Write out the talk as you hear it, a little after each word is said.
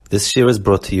This year is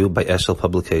brought to you by Eshel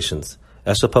Publications.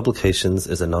 Eshel Publications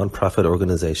is a non-profit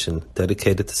organization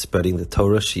dedicated to spreading the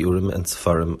Torah, Shiurim, and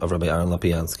Sefarim of Rabbi Aaron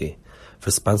Lapiansky. For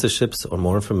sponsorships or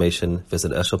more information,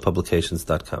 visit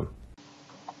eshelpublications.com.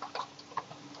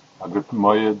 A good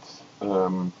moed.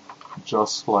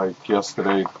 Just like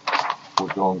yesterday,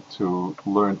 we're going to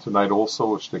learn tonight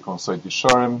also, which they can say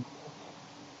Yesharim,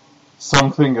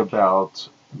 something about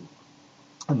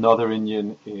another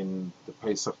Indian in the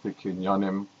Pesach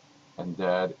Yearning, and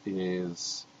that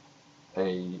is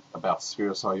about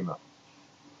Spheres Omer.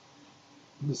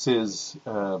 This is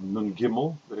Nun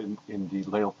Gimel in the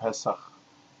Leil Pesach,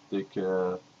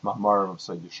 the Mahmar of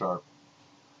Sayyid Yesharim.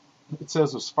 It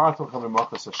says, "Uspartel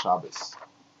chamimachas Shabbos."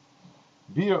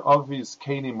 Bir Avi's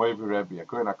Kani Moivi Rebbe,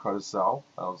 Agoin Akarzal,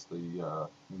 that was the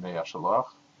Mei Shalach.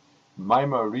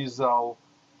 Maima Rizal,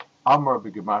 Amar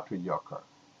B'Gematri Yakar.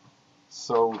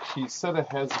 So he said a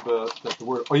hezbollah that the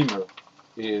word Omer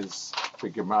is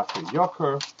B'Gematri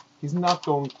Yakar. He's not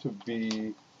going to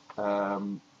be,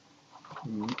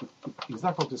 he's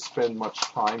not going to spend much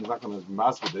time, he's not going to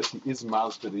masbid this. He is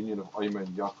masbid Indian of Omer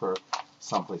and Yakar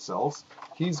someplace else.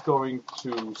 He's going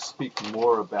to speak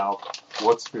more about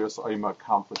what Spheres Omer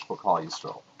accomplished for Klal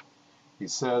Yisrael. He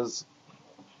says,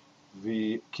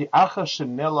 "The ki acha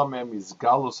shenelamem is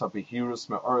galus habehirus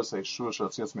me'oros ha'eshur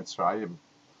sh'otzias Mitzrayim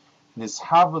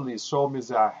nishava liYisrael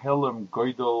mizeh helem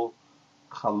goydol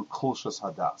chulshas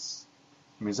hadas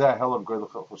mizeh helem goydol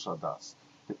chulshas hadas."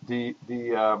 The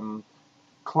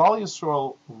Klal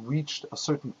Yisrael reached a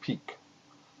certain peak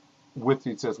with the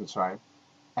Yetzias Mitzrayim,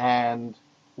 and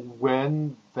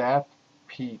when that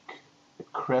peak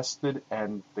crested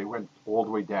and they went all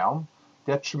the way down,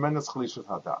 that tremendous Chalishas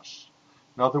Hadash.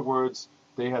 In other words,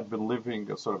 they had been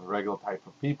living a sort of regular type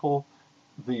of people.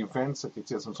 The events at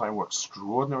Yetzias Mitzrayim were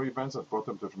extraordinary events that brought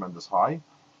them to a tremendous high,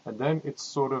 and then it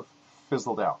sort of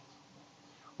fizzled out.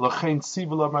 L'chein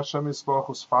tzivu Hashem Yisborach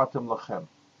usfartem lachem.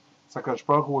 Sakadosh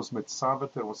Baruch Hu was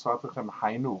mitzavet and usfartechem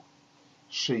hainu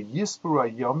sheyispuru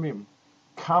hayomim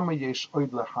kama yesh oid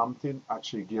lehamtin at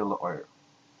sheyigia le'or.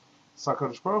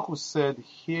 Sakadosh Baruch Hu said,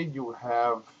 here you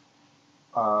have,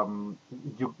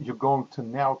 you're going to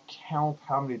now count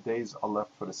how many days are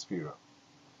left for the Sphira.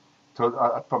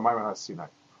 From Maimon HaSinai.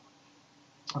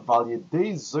 Val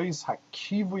yedei zois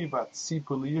hakivui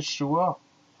v'atzipu liyeshua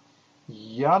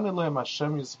yanilem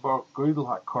Hashem Yisborach goydel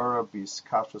hakara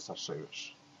b'iskashus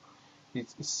hasherish. It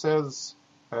says,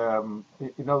 in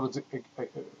other words,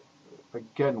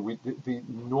 again, the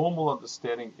normal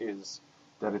understanding is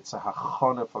that it's a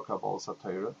hachana for Kabbalas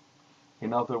HaTorah.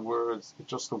 In other words, it's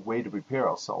just a way to prepare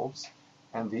ourselves.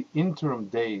 And the interim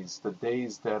days, the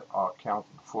days that are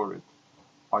counted for it,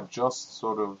 are just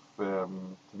sort of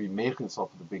to be making itself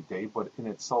for the big day, but in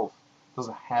itself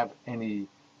doesn't have any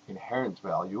inherent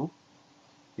value.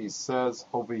 He says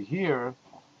over here,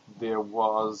 there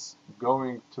was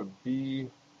going to be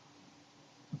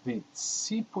the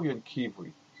tzipui and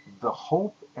kivui, the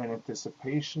hope and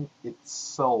anticipation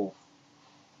itself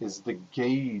is the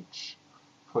gauge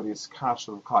for the iskash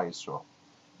of Klal Yisrael.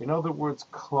 In other words,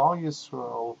 Klal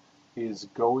Yisrael is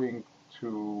going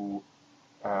to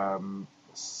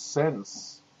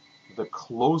sense the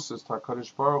closest to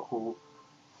HaKadosh Baruch Hu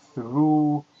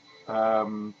through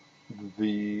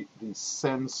the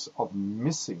sense of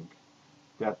missing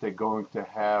that they're going to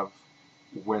have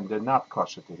when they're not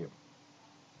kosher to Him.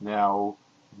 Now,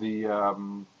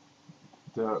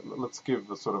 let's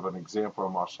give a sort of an example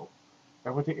of Marshall.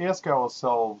 And we have to ask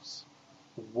ourselves,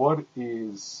 what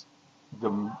is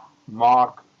the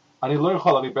mark?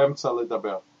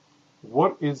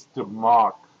 What is the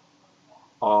mark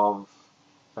of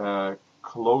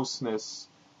closeness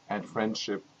and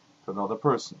friendship to another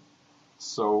person?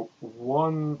 So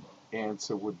one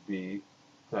answer would be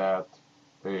that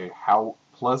how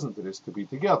pleasant it is to be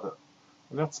together.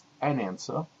 And that's an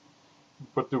answer.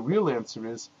 But the real answer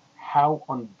is, how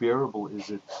unbearable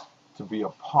is it to be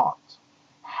apart?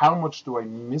 How much do I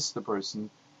miss the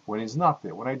person when he's not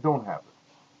there, when I don't have it?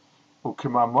 The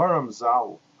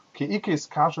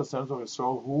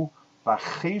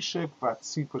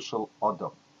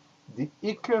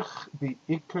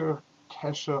ikar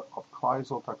kesher of Klal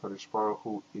Yisrael HaKadosh Baruch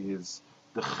Hu is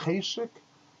the cheshek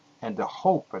and the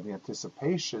hope and the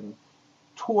anticipation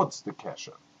towards the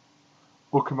kesher.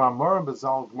 The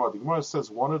Gemara says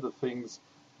one of the things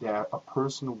that a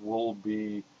person will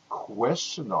be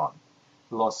questioned on,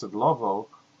 Lasid Lavo,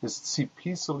 is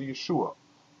Tzipisa Yeshua.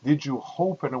 Did you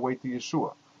hope and await the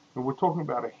Yeshua? And we're talking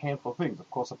about a handful of things. Of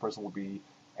course, a person will be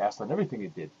asked on everything he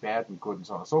did, bad and good, and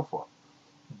so on and so forth.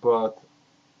 But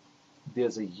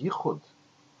there's a yichud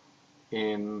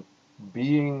in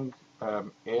being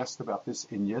asked about this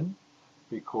inyan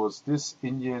because this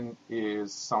inyan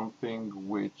is something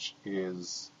which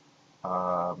is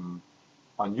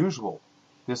unusual.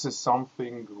 This is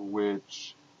something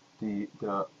which we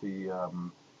have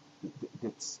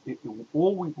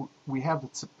the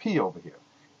tzipi over here.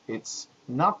 It's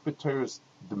not b'teres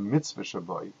the mitzvah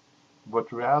shabai,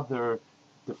 but rather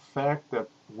the fact that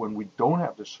when we don't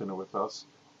have the Shekhinah with us,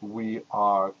 we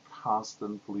are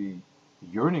constantly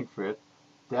yearning for it.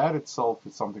 That itself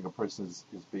is something a person is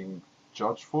being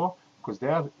judged for, because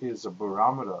that is a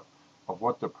barometer of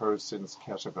what the person's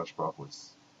Kesher Baruch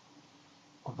is.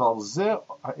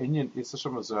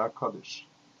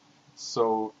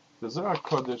 So the Zohar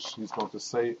Kodesh, he's going to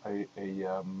say the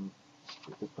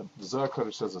Zohar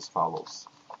Kodesh says as follows: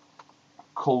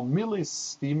 Kol milis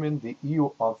stimin the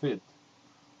iu avid,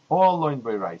 all loin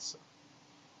beiraisa.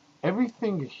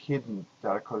 Everything hidden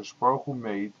that HaKadosh Baruch Hu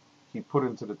made, he put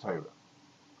into the Torah.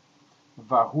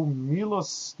 Vahu milos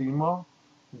stima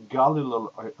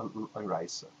galil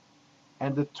beiraisa,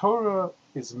 and the Torah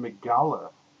is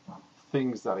megala,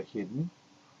 things that are hidden.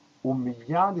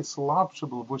 Umiyad islapsha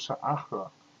b'levusha achra,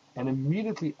 and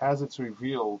immediately as it's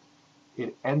revealed,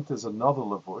 it enters another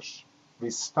levush.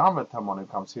 V'stamet hamonim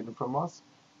comes hidden from us.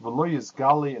 V'lo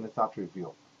yizgali, and it's not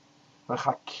revealed.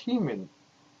 V'chakimin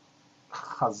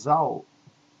chazal,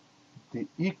 the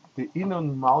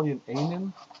inon malyan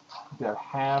einin that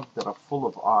are full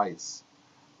of eyes.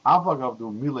 Avagav du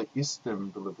mile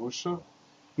istim b'levusha,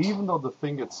 even though the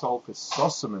thing itself is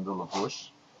sosim in the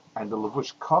levush, and the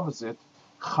levush covers it.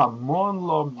 Chamon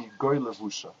lo migoy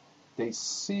levusha. They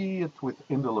see it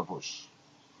within the levush.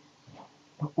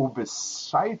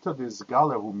 Ubeshaita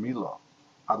disgala humila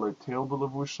alotel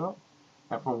belevusha.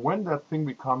 And from when that thing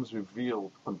becomes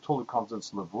revealed until it comes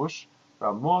into levush,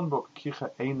 Ramon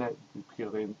bokicha eine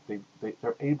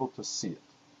they're able to see it.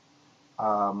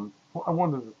 I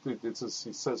wanted to, he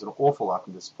says an awful lot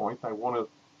in this point. I want to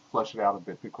flesh it out a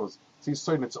bit because he's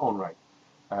saying its own right.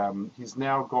 He's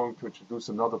now going to introduce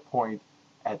another point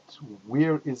at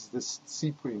where is this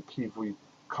Tzipui and Kivui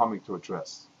coming to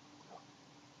address.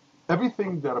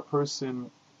 Everything that a person,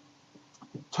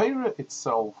 Torah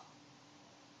itself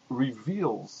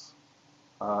reveals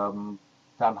the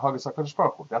Anhagas HaKadosh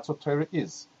Baruch Hu. That's what Torah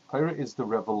is. Torah is the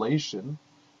revelation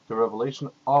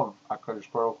of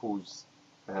HaKadosh Baruch Hu's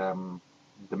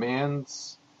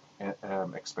demands,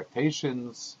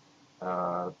 expectations,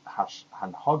 Hanhaga,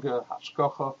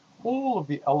 Hashkacha, all of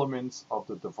the elements of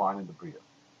the divine and the Bria.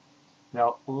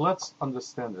 Now, let's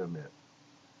understand it a minute.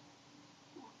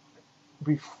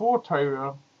 Before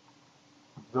Torah,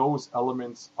 those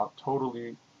elements are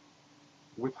totally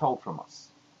withheld from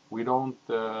us. We don't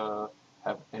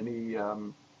have any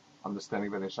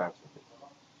understanding of any shaykhs with it.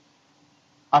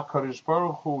 HaKadosh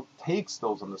Baruch Hu takes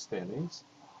those understandings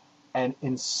and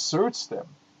inserts them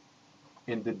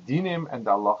in the dinim and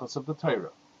the halachas of the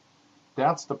Torah.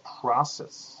 That's the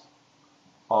process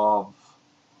of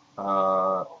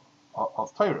Torah.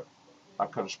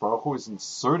 HaKadosh Baruch Hu is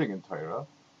inserting in Torah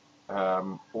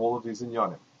all of these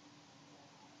inyanim.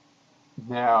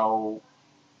 Now,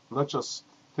 let's just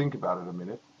think about it a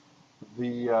minute.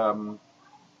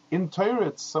 In Torah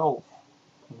itself,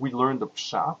 we learn the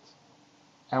pshat,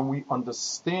 and we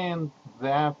understand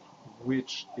that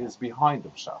which is behind the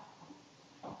pshat.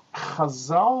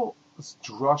 Chazal's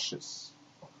drushes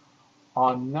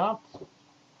are not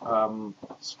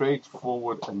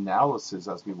straightforward analysis,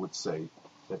 as we would say,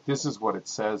 that this is what it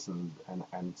says and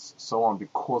so on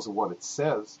because of what it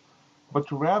says, but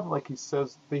rather, like he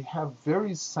says, they have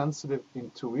very sensitive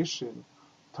intuition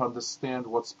to understand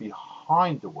what's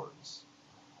behind the words.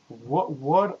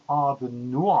 What are the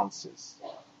nuances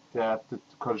that the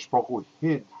Kodesh Baruch Hu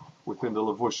hid within the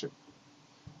Levushim?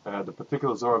 The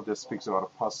particular Zohar of this speaks about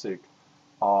a pasuk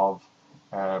of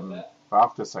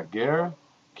V'aftes Hager,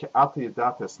 Ke'ata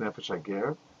Yedates Nefesh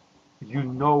Hager. You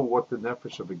know what the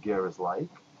nefesh of a ger is like.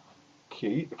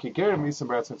 Ki ger misam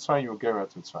beretz Mitzrayim, you ger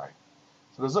at Mitzrayim.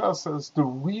 So the Zohar says the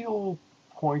real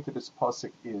point of this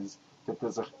pasuk is that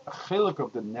there's a chelik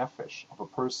of the nefesh of a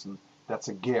person that's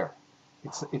a ger.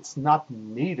 It's not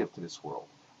native to this world.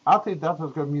 Ate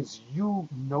Yedates means you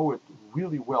know it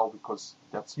really well because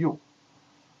that's you.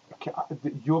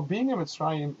 Your being in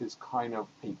Mitzrayim is kind of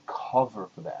a cover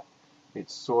for that.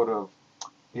 It's sort of,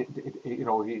 he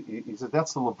said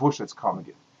that's the lavush that's coming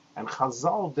in. And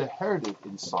Chazal dehered it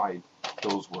inside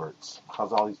those words.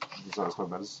 Chazal is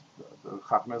the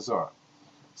Chachmei Zohar.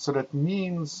 So that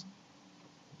means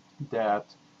that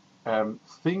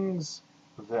things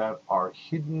that are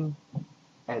hidden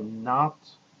and not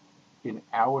in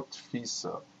our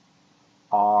tfisa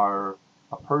are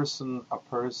A person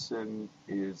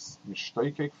is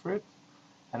mishtoikek for it,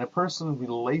 and a person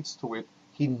relates to it.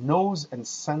 He knows and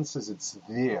senses it's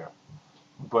there,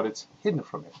 but it's hidden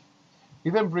from him. He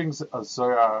then brings a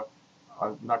Zohar.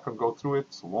 I'm not going to go through it.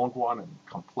 It's a long one and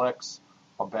complex,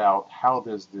 about how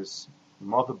there's this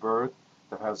mother bird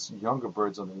that has younger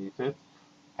birds underneath it,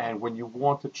 and when you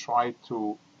want to try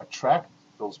to attract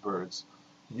those birds,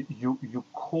 you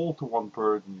call to one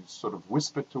bird and you sort of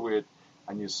whisper to it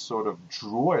and you sort of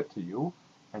draw it to you,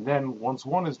 and then once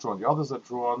one is drawn, the others are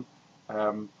drawn.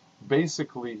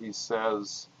 Basically, he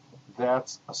says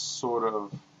that's a sort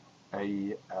of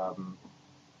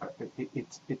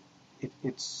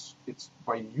it's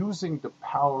by using the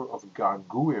power of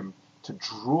Gaguim to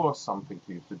draw something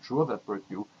to you, to draw that bird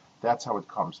to you. That's how it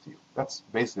comes to you. That's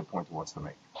basically the point he wants to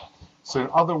make. So, in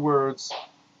other words,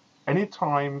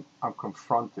 anytime I'm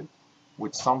confronted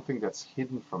with something that's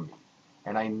hidden from me,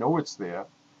 and I know it's there,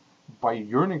 by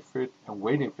yearning for it and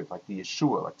waiting for it, like the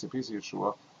Yeshua, like Tzipis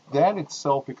Yeshua, that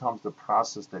itself becomes the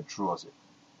process that draws it.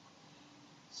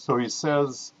 So he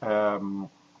says,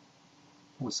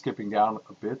 we're skipping down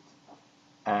a bit,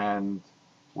 and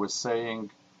we're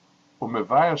saying, how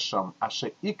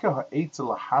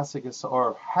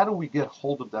do we get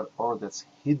hold of that or that's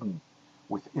hidden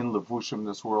within Levushim in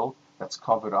this world, that's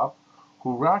covered up?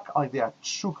 Hurak idea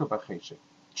tshuka b'cheshik.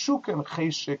 Tshuka and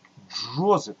cheshik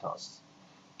draws it us.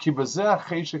 Ki b'zeh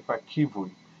cheshik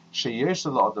v'kivui sheyesh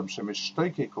l'adam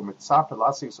shemishtoikek u'mitzape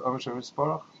l'asik Omer Hashem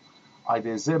Yisparach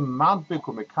idea zeh madbik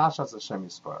u'mikashas Hashem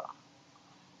Yisparach.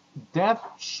 That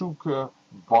tshuka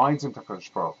binds into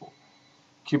HaKadosh Baruch Hu.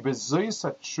 Ki b'zois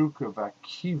ha-tshuka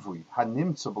v'kivui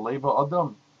hanimtza b'leiva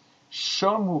adam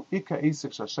shamu ika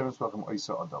esik sh'Hashem Yisparach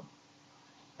oisa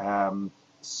adam.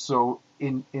 So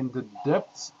in the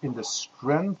depths, in the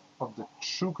strength of the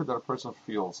tshuka that a person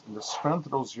feels, in the strength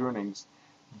of those yearnings,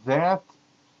 that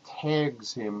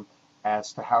tags him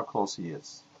as to how close he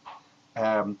is.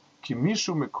 The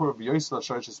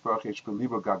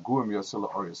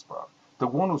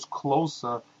one who's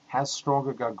closer has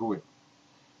stronger gaguim.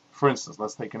 For instance,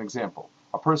 let's take an example.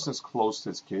 A person is close to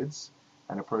his kids,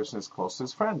 and a person is close to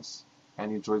his friends,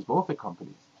 and he enjoys both their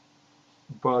companies.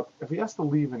 But if he has to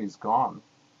leave and he's gone,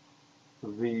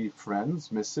 the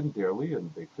friends miss him dearly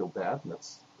and they feel bad, and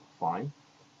that's fine.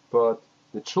 But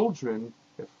the children,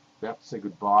 if they have to say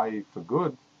goodbye for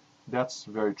good, that's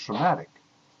very traumatic.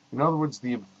 In other words,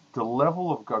 the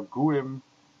level of gaguim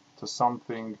to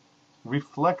something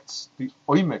reflects the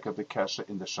oimek of the kesha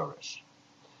in the shoresh.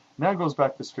 Now it goes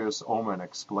back to Spheres Omer and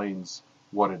explains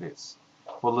what it is.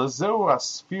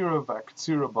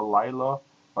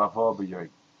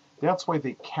 That's why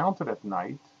they counted at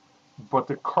night, but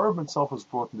the carbon itself was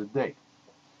brought in the day.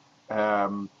 At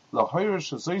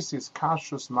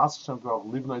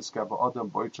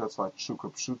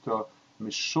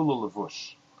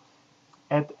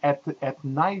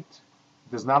night,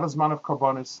 there's not as man of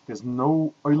karbonis, there's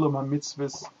no olam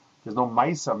ha-mitzvahs, there's no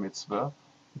maisa mitzvah.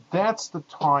 That's the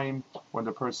time when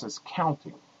the person is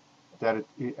counting.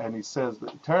 And he says,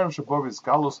 Terem Shabov is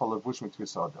Galus HaLevush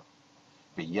Mitvis Adam.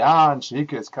 B'yan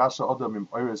Sheika is Kasha Adam im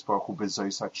Oires Baruch Hu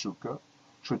Bezois HaTshuka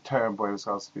should Terem Boyes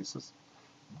Galus.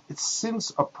 It's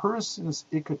since a person's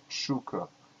Ika Tshuka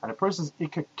and a person's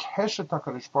Ika Keshet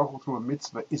HaKadosh Baruch Hu through a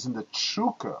mitzvah is in the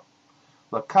Tshuka.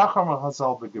 L'kachar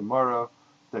Hazal B'Gemara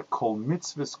that Kol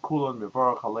Mitzvahs Kulan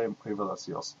Mevarach Aleim Oivel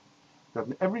Asiyos. That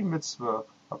in every mitzvah,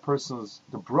 the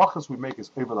brachas we make is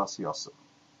Oivel Asiyos.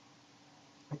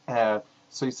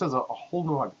 So he says a whole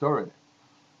new Hagdor in it.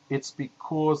 It's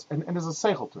because, and there's a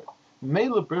seichel to it.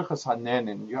 Mele birchas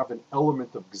hanenin, you have an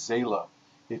element of gzela.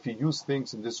 If you use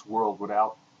things in this world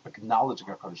without acknowledging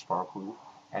HaKadosh Baruch Hu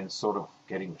and sort of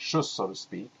getting shush, so to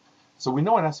speak, so we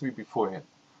know it has to be beforehand.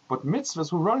 But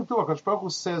mitzvahs, we're running through. HaKadosh Baruch Hu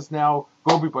says now,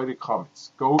 go be by the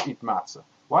chametz, go eat matzah.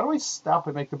 Why do I stop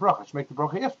and make the bracha? I should make the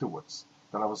bracha afterwards.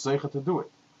 Then I was zeicha to do it.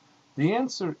 The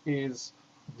answer is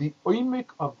the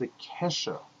oimik of the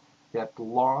kesha that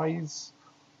lies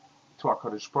to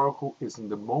HaKadosh Baruch Hu is in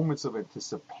the moments of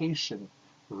anticipation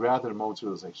rather than moments of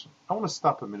realization. I want to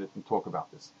stop a minute and talk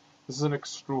about this. This is an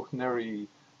extraordinary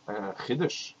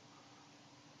chiddush.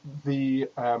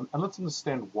 And let's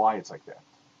understand why it's like that.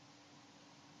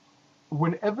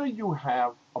 Whenever you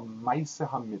have a Maaseh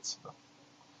HaMitzvah,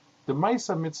 the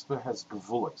Maaseh HaMitzvah has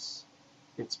gevulos.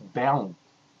 It's bound.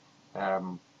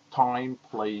 Time,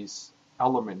 place,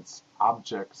 elements,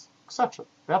 objects, etc.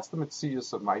 That's the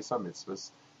mitzias of Maaseh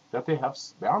HaMitzvahs, that they have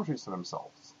boundaries to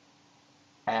themselves,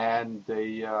 and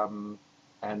they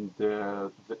can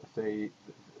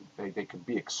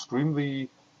be extremely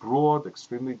broad,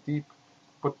 extremely deep,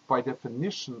 but by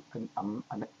definition,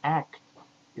 an act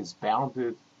is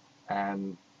bounded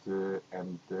and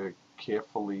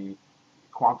carefully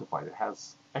quantified. It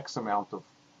has X amount of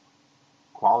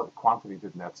quantity to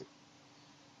Netzik.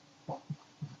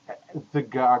 The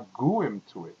gaguim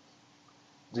to it,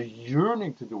 the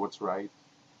yearning to do what's right,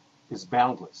 is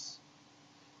boundless.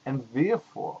 And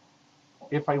therefore,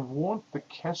 if I want the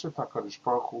Keshet HaKadosh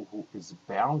Baruch Hu, who is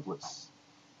boundless,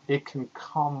 it can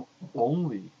come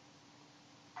only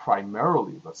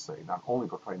primarily, let's say, not only,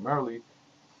 but primarily,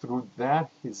 through that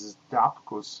his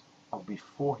dapkus of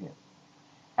beforehand.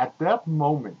 At that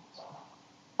moment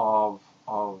of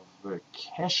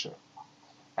kesher,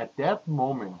 at that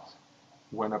moment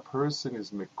when a person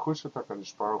is mekushet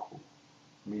HaKadosh Baruch Hu,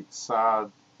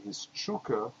 mitzad his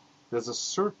tshuka, there's a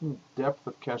certain depth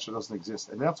of kesher that doesn't exist,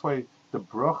 and that's why the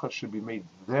bracha should be made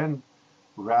then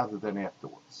rather than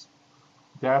afterwards.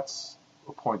 That's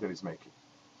a point that he's making.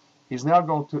 He's now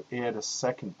going to add a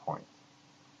second point,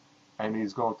 and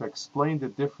he's going to explain the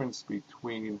difference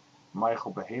between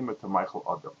Michael Behema to Michael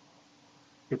Adam.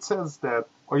 It says that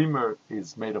Omer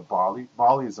is made of barley.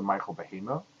 Barley is a Michael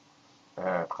Behema.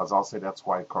 Chazal say that's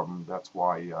why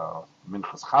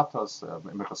Minchas Chatas,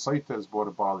 Minchas Soita is brought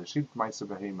of barley, Shit Maisa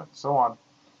Behema, and so on.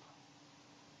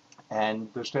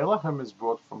 And the Shtei Lechem is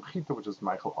brought from Chita, which is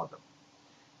Michael Adam.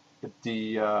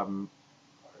 The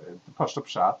Pashtup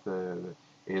Pshat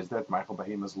is that Michael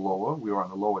Behema is lower. We were on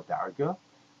the lower Darga.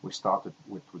 We started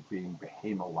with being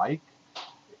Behema-like,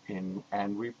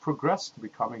 and we progressed to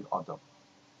becoming Adam.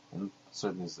 And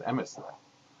certainly is emes there.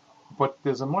 But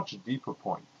there's a much deeper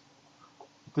point.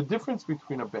 The difference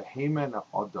between a Behema and an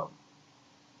Adam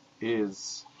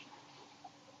is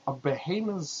a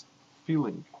Behema's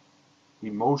feeling,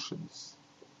 emotions,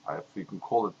 if you can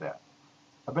call it that.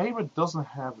 A Behema doesn't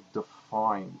have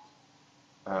defined,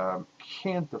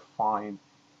 can't define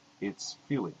its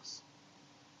feelings.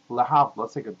 Lahav,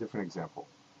 let's take a different example.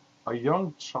 A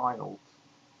young child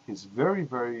is very,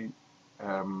 very,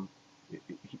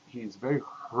 he's very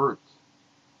hurt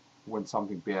when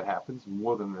something bad happens,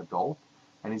 more than an adult,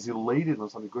 and he's elated when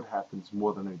something good happens,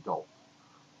 more than an adult.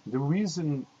 The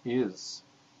reason is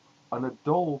an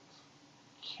adult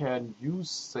can use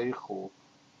seichel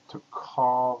to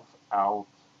carve out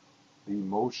the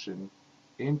emotion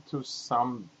into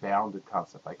some bounded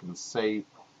concept. I can say,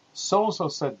 so-and-so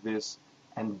said this,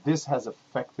 and this has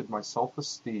affected my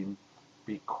self-esteem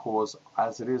because,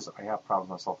 as it is, I have problems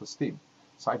with my self-esteem.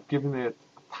 So I've given it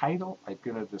a title, I've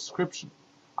given it a description,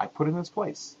 I put it in its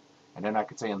place. And then I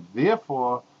could say, and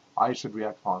therefore, I should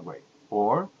react the following way.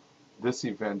 Or, this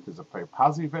event is a very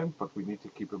positive event, but we need to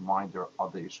keep in mind there are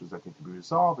other issues that need to be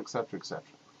resolved, etc., etc.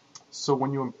 So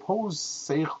when you impose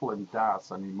seichel and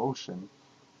das on emotion,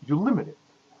 you limit it.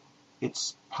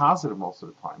 It's positive most of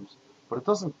the times, but it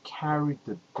doesn't carry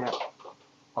the depth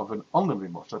of an unlimited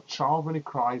emotion. A child, when he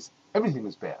cries, everything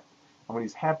is bad. And when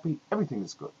he's happy, everything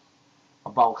is good. A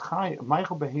Baal Chai,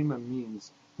 Michael Behema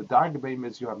means, the Darga Behema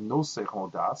is you have no seichel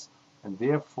das, and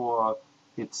therefore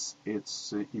its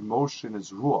emotion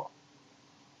is raw.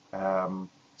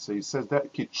 So he says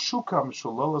that ki tshuka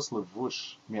mishololas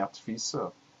levush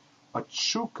mi'atfisa, a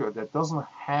tshuka that doesn't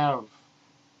have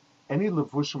any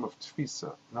levushim of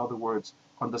tfisa. In other words,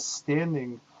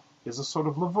 understanding is a sort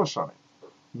of levush on it.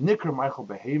 Nikr Michael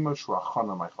Behema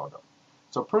shuachana Michael Adam.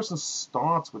 So a person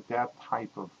starts with that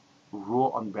type of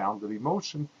raw, unbounded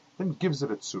emotion, then gives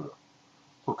it a tzura.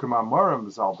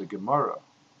 Ukemamarim zal begemara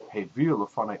hevir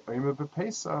lefanei Omer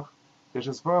bePesach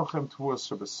yeshes varachem tuas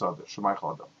shebesader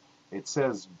shemichael Adam. It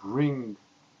says, bring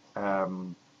for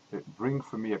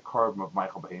me a carbon of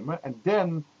Michael Behema, and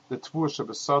then the Tvur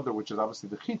Shebesader, which is obviously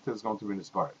the Chita, is going to be in his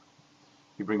barek.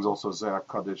 He brings also Zerah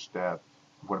Kaddish that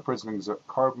when a person brings a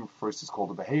carbon, first he's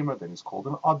called a Behema, then he's called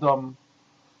an Adam.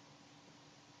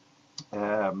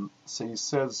 So he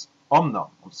says, Omnam,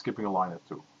 I'm skipping a line or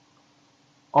two.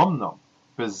 Omnam,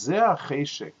 Bezeh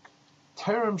Cheshek,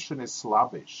 Terem Shenis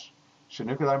Labish,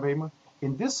 Shenikadai Behema,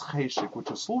 in this Cheshek,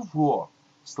 which is still raw,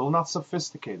 still not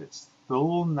sophisticated,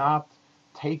 still not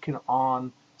taken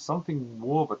on something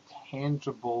more of a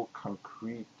tangible,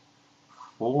 concrete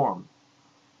form.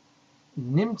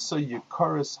 Nimtza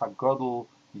Yikaris Hagadol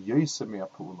Yosemi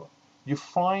Apula. You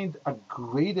find a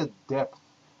greater depth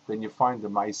than you find the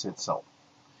Maisa itself.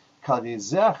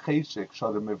 Kalezeh Cheshek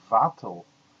Shadamevatel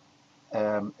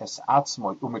Es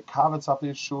Atzmoy Umekavetz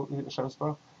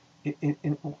Apel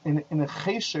in a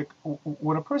cheshik,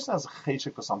 when a person has a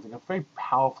cheshik or something, a very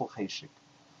powerful cheshik,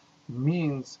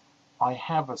 means I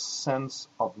have a sense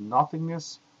of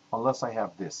nothingness unless I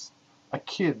have this. A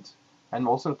kid, and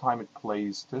most of the time it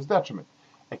plays to his detriment.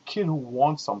 A kid who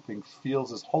wants something feels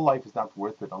his whole life is not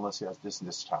worth it unless he has this and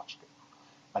this tchotchke.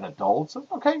 An adult says,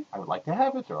 okay, I would like to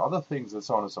have it. There are other things, and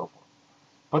so on and so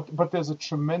forth. But there's a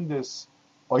tremendous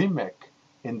oimek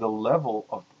in the level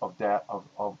of that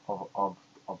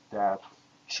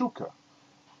tshuka.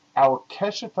 Our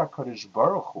keshet HaKadosh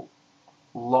Baruch Hu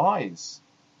lies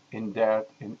in that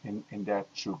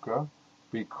tshuka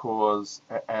because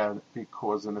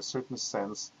in a certain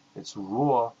sense it's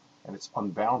raw and it's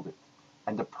unbounded.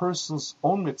 And the person's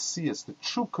own mitzias, the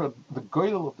tshuka, the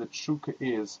goal of the tshuka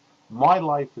is, my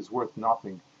life is worth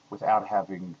nothing without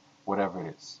having whatever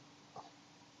it is.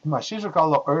 So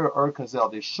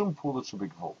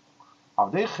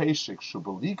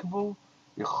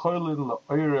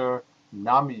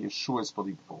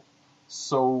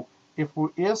if we're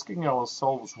asking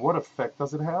ourselves what effect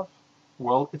does it have?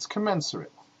 Well, it's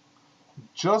commensurate.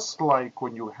 Just like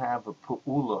when you have a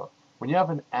pu'ula, when you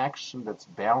have an action that's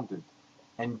bounded,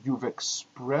 and you've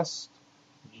expressed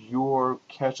your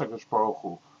Keshagosh Baruch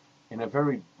Hu in a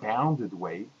very bounded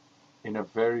way, in a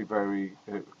very, very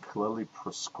clearly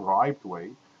prescribed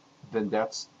way, then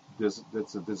there's a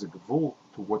gevul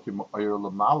to what you ma'ayir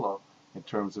lamala in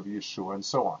terms of Yeshua and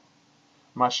so on.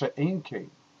 Masha Einkein,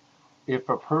 if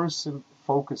a person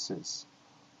focuses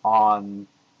on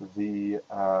the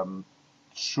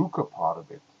shuka part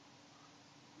of it,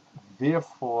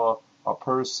 therefore a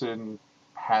person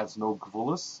has no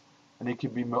gvulas, and it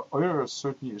can be ma'ayir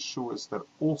certain Yeshuas that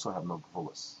also have no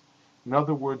gvulas. In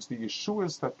other words, the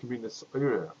Yeshuas that can be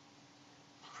nis'ayir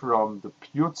from the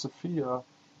pure tzefiyah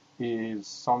is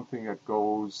something that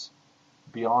goes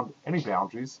beyond any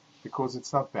boundaries because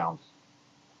it's not bounded.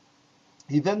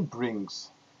 He then brings,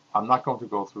 I'm not going to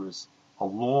go through this, a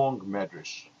long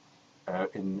medrash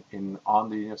on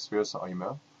the Spheres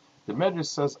Omer. The medrash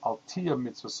says, Al tia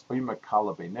mitzvahs Omer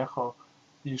kala beinecha.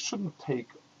 You shouldn't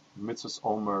take mitzvahs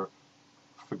Omer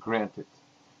for granted.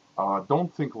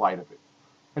 Don't think light of it.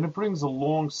 And it brings a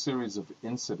long series of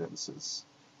incidences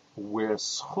where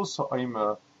Schus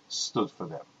Omer stood for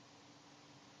them.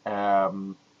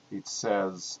 It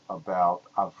says about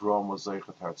Avram was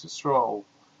Zeichet Eretz Yisrael,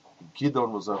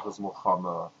 Gidon was Zeichet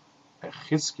Milchama,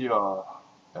 Chizkiah,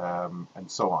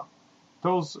 and so on.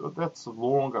 That's a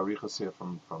long arichas here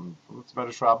from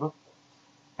Tzmedesh Rabbah.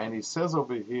 And he says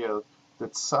over here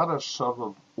that Tzad HaShav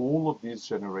of all of these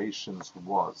generations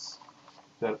was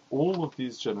that all of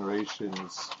these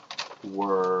generations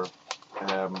were,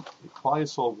 Klal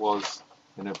Yisrael was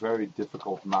in a very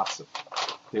difficult matzav.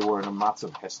 They were in a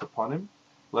matzav hestaponim.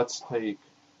 Let's take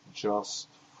just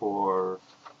for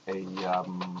an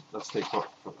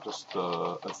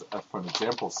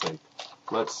example's sake,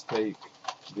 let's take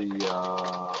the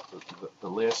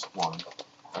last one,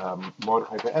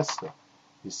 Mordechai ve'Esther.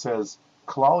 He says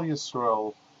Klal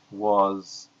Yisrael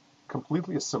was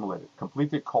completely assimilated,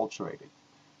 completely acculturated,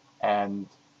 and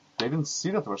they didn't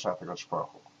see that Rosh HaKadosh Baruch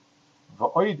Hu.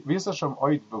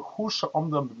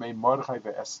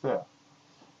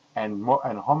 And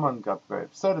Haman got very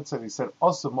upset. It said, he said,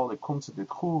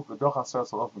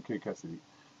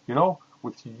 you know,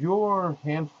 with your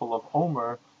handful of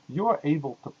Omer, you are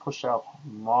able to push out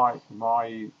my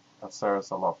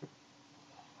Aseres Alafim.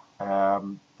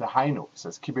 The Hainu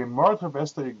says, Kibe Mordechai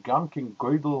ve'Esther gamkin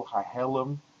goydel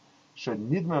hahelem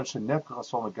shenidmer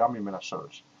shenetchas olagami min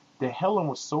hashorish. The Helam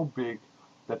was so big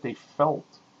that they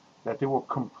felt that they were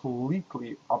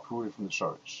completely uprooted from the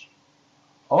Shorish.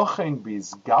 Ochen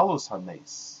bis galus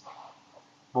hanes.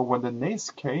 But when the nes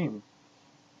came,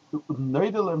 it was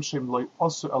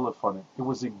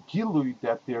a gilui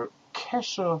that their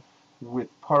kesha with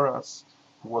paras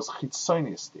was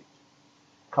chitzonistic.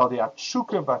 When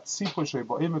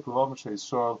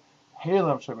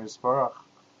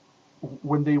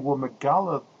they were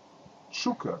megala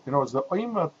tshuka, in other words, the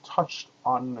oima touched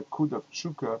on the kud of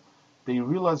tshuka, they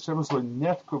realized Shem was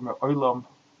netku me'olam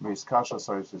me'iskasha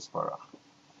saris yisparach.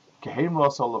 Kehem lo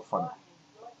asal lefana.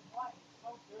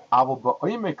 Aval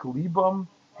ba'oimek libam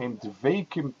hem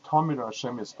dveikim tamid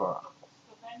Hashem yisparach.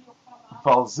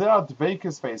 Val zeh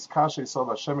dveikis ve'iskasha yisal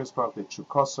Hashem yisparach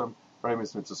le'tshukosam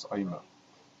remis mitzvahs oima.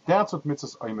 That's what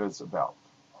mitzvahs oima is about.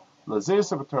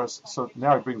 So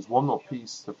now he brings one more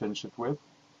piece to finish it with.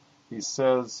 He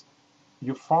says,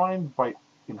 you find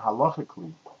in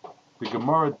halachically, the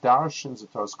Gemara darshins the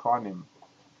Toras Kohanim,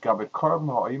 gabe korban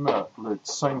ha'omer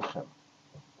le'tzonchem,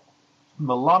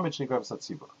 melamid shenigav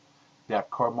satzibur. That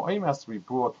korban ha'omer has to be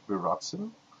brought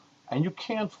b'ratzin, and you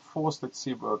can't force the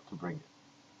tzibur to bring it.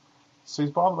 So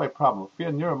he's bothered by a problem.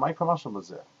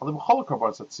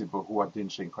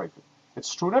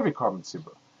 It's true in every korban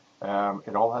tzibur.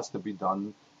 It all has to be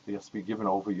done. It has to be given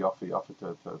over yafa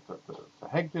to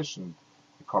hegdish, and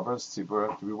the korban tzibur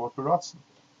have to be brought b'ratzin.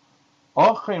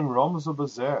 Ochem romzu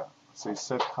b'zeh So he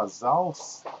said, Chazal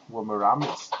were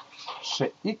meramis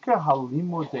she'ika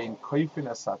halimud ein koifin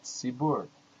asat sibur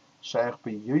she'ech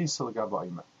beyoisel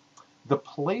gabayim. The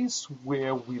place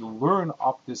where we learn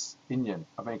of this inyan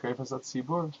of ein koifin asat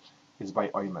sibur is by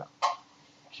Omer.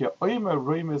 Ki Omer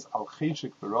reimes al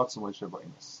cheshik v'ratzon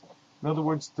le'sheba'imis. In other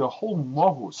words, the whole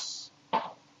mohus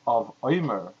of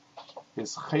Omer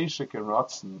is cheshik and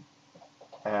ratzon.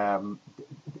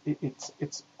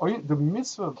 It's the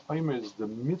mitzvah of Omer is the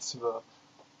mitzvah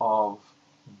of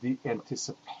the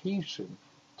anticipation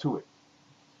to it.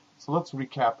 So let's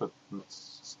recap it.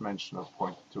 Let's just mention a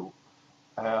point or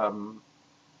two.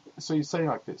 So you're saying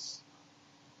like this: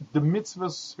 the mitzvah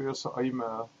Sfiras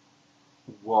Omer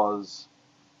was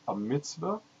a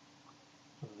mitzvah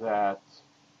that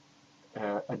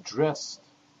addressed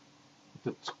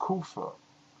the tkufa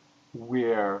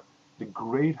where the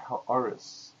great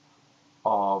ha'aris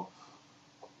of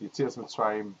Yetzias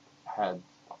Mitzrayim had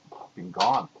been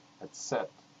gone, had set,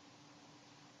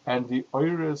 and the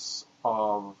iris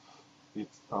of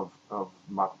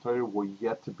Matan were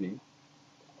yet to be,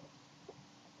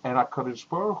 and HaKadosh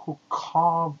Baruch Hu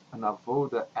carved an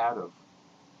avoda out of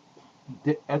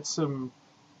the etzem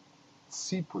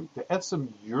tzipui, the etzem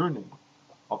yearning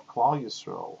of Klal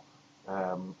Yisrael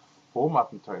for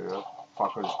Matan Torah, for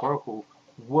HaKadosh Baruch Hu,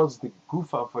 was the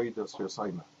gufa avoda Sfiras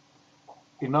Omer.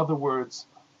 In other words,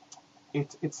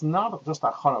 it's not just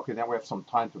okay, now we have some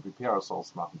time to prepare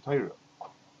ourselves for Matan Torah.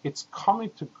 It's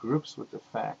coming to grips with the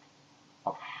fact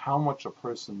of how much a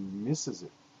person misses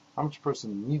it, how much a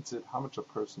person needs it, how much a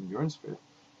person yearns for it.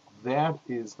 That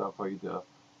is the avoda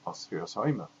of Sfiras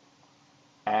Omer.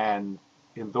 And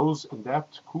in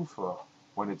that kufa,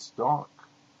 when it's dark,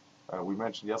 we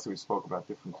mentioned yesterday, we spoke about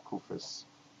different kufas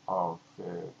of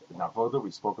Navoda.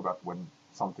 We spoke about when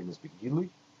something is begili.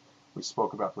 We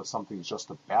spoke about when something is just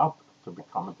about to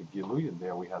become a begili, and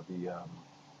there we had the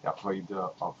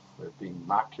avoda of being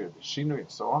makir, the shinui, and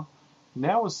so on.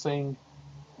 Now we're saying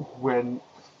when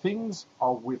things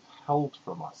are withheld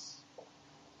from us,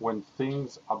 when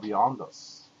things are beyond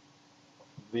us,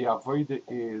 the avoda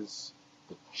is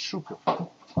the chuk of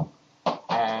it.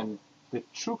 And the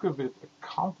chuk of it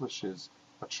accomplishes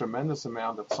a tremendous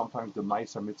amount that sometimes the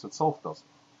Ma'aser Mitzvah itself doesn't.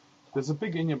 There's a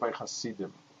big inyan by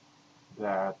Hasidim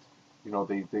that,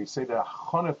 they say that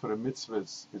Chana for a mitzvah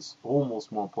is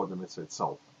almost more important than the mitzvah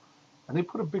itself. And they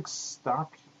put a big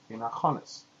stock in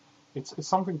Achanis. It's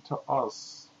something to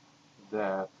us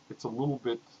that it's a little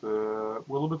bit, we're a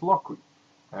little bit lucky.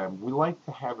 We like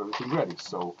to have everything ready.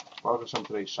 So Baruch Hashem,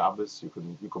 today Shabbos, you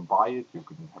can buy it, you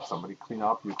can have somebody clean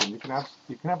up, you can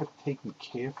have it taken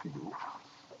care for you,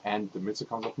 and the mitzvah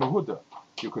comes up mehuda.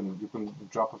 You can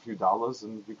drop a few dollars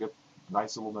and you get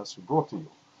nice little mess brought to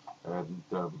you, and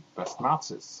the best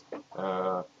matzahs,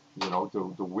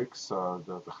 the wicks,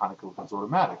 the Hanukkah comes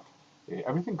automatic.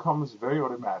 Everything comes very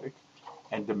automatic,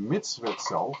 and the mitzvah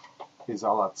itself is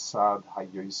al atzad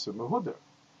hayoyse mehuda,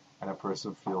 and a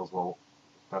person feels, well,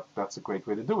 that's a great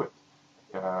way to do it.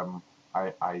 I'm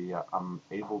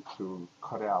able to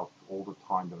cut out all the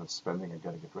time that I'm spending and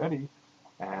getting it ready,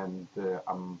 and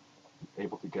I'm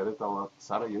able to get it al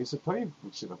tzad hayoyse toiv,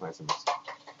 which is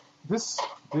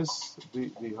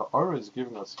the ha'ara is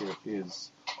giving us here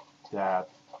is that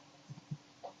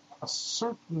a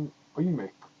certain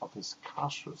oimik of his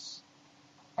kashrus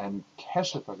and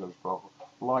keshet HaKadosh Baruch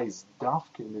Hu lies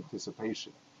dafke in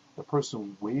anticipation. The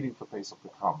person waiting for Pesach to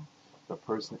come, the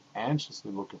person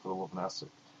anxiously looking for the Lov Nesek,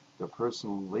 the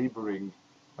person laboring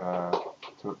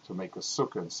to make a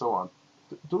sukkah and so on.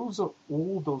 Those are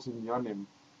all those inyanim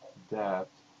that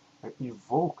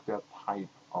evoke that type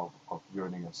of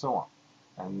yearning and so on.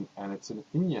 And it's an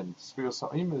inyan. Sfiras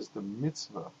Omer is the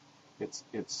mitzvah.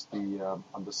 It's the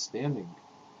understanding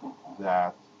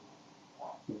that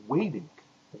waiting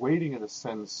in a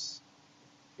sense,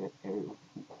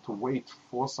 to wait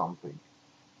for something,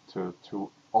 to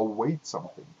await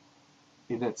something,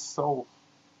 in itself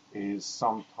is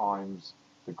sometimes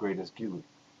the greatest gilui.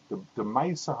 The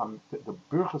birchas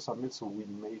hamitzvah we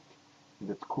make in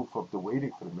the tkuf of the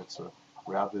waiting for the mitzvah,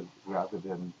 rather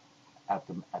than at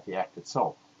the act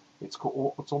itself. It's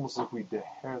almost as if we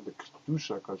deher the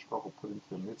kedusha HaKadosh Baruch Hu put into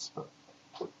the mitzvah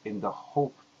in the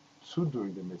hope to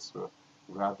doing the mitzvah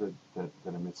rather than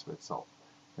the mitzvah itself.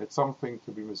 It's something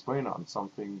to be misbein on,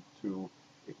 something to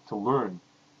learn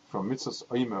from mitzvahs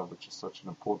Omer, which is such an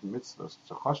important mitzvah, such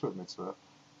a chashuvah mitzvah,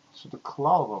 to the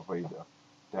klal of Aveda,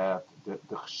 that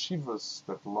the chshivas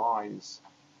that lies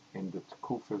in the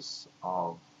tekufas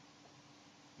of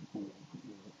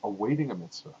awaiting a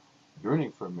mitzvah,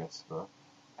 yearning for a mitzvah,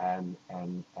 and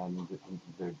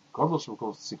the godless will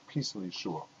go seek peace in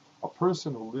Yeshua. A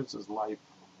person who lives his life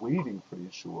waiting for the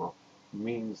Yeshua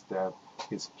means that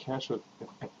his kesher,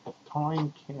 if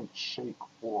time can't shake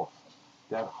off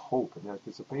that hope and that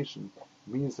anticipation,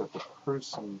 means that the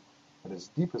person at his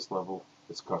deepest level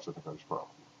is kasher to Kadosh Baruch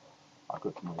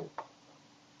Hu.